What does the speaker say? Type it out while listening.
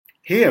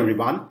Hey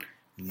everyone,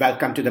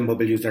 welcome to the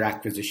Mobile User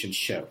Acquisition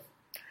Show.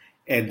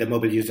 In the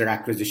Mobile User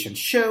Acquisition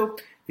Show,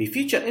 we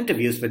feature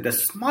interviews with the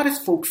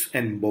smartest folks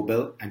in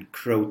mobile and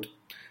growth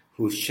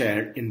who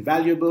share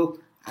invaluable,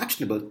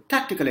 actionable,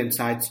 tactical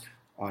insights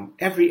on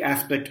every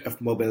aspect of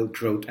mobile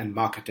growth and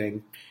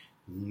marketing,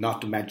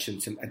 not to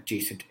mention some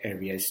adjacent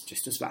areas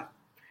just as well.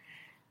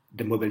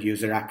 The Mobile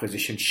User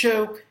Acquisition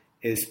Show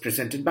is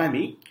presented by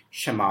me,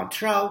 Shamanth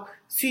Rao,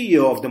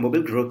 CEO of the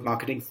mobile growth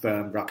marketing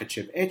firm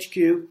Rocketship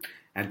HQ,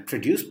 and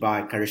produced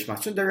by Karishma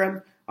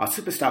Sundaram, our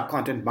superstar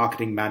content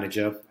marketing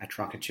manager at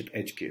Rocketship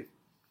HQ.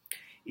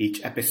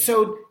 Each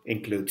episode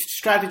includes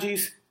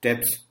strategies,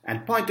 tips,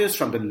 and pointers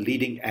from the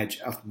leading edge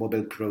of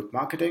mobile growth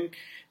marketing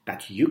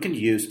that you can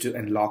use to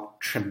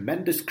unlock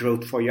tremendous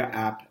growth for your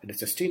app in a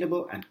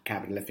sustainable and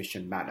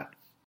capital-efficient manner.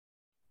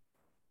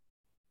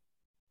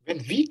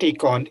 When we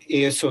take on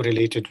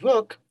ASO-related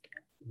work,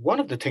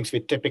 one of the things we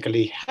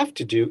typically have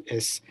to do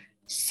is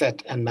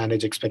set and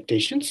manage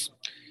expectations.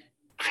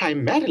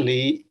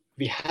 Primarily,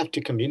 we have to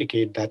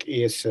communicate that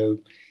ASO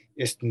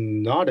is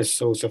not a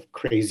source of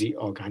crazy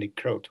organic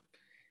growth,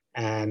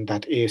 and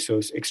that ASO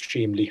is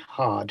extremely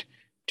hard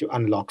to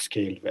unlock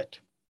scale with.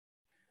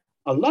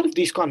 A lot of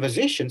these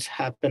conversations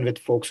happen with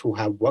folks who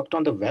have worked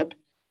on the web.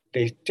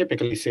 They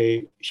typically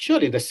say,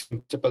 surely the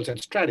principles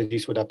and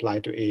strategies would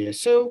apply to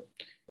ASO.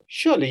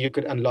 Surely you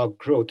could unlock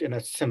growth in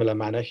a similar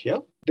manner here.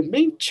 The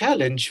main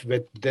challenge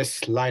with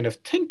this line of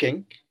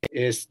thinking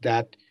is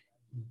that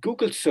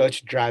Google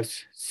search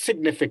drives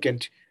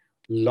significant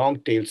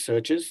long-tail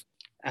searches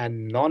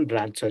and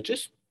non-brand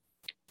searches.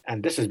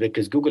 And this is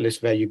because Google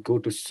is where you go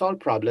to solve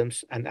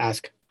problems and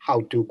ask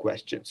how-to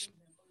questions.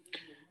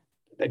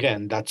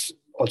 Again, that's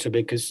also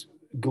because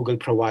Google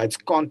provides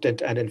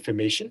content and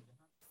information,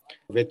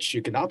 which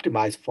you can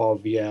optimize for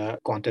via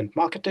content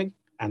marketing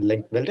and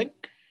link building.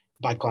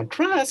 By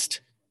contrast,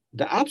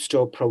 the App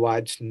Store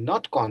provides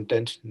not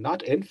content,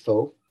 not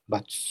info,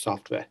 but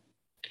software.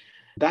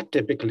 That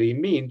typically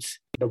means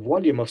the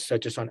volume of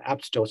searches on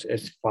app stores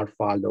is far,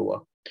 far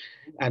lower.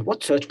 And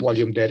what search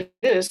volume there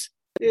is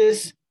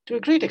to a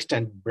great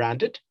extent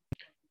branded,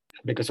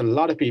 because a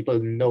lot of people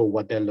know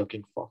what they're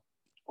looking for.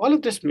 All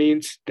of this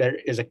means there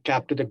is a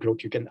cap to the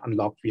growth you can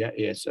unlock via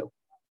ASO.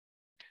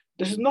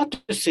 This is not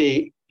to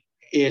say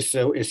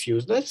ASO is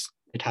useless.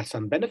 It has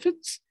some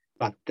benefits,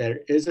 but there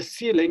is a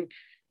ceiling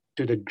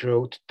to the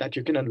growth that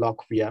you can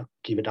unlock via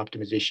keyword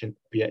optimization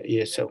via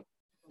ASO.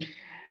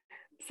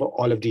 For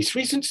all of these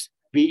reasons,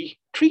 we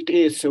treat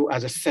ASO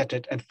as a set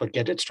it and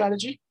forget it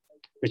strategy,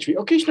 which we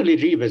occasionally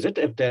revisit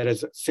if there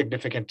is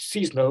significant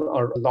seasonal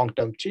or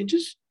long-term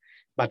changes,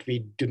 but we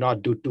do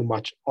not do too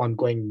much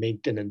ongoing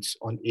maintenance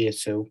on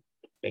ASO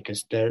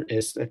because there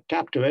is a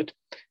cap to it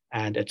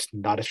and it's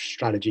not a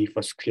strategy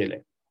for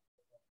scaling.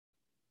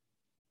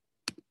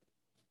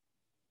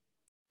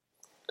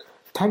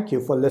 Thank you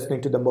for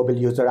listening to the Mobile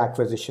User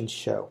Acquisition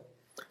Show.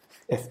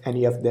 If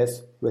any of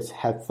this was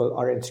helpful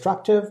or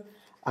instructive,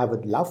 I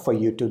would love for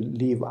you to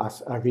leave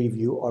us a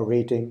review or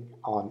rating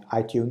on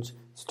iTunes,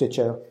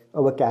 Stitcher,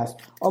 Overcast,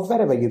 or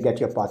wherever you get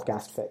your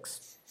podcast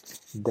fix.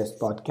 This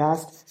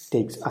podcast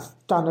takes a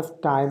ton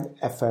of time,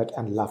 effort,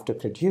 and love to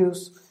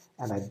produce,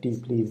 and I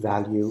deeply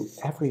value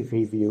every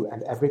review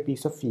and every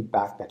piece of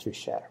feedback that you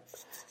share.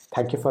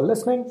 Thank you for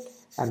listening,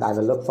 and I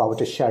will look forward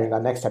to sharing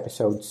our next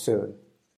episode soon.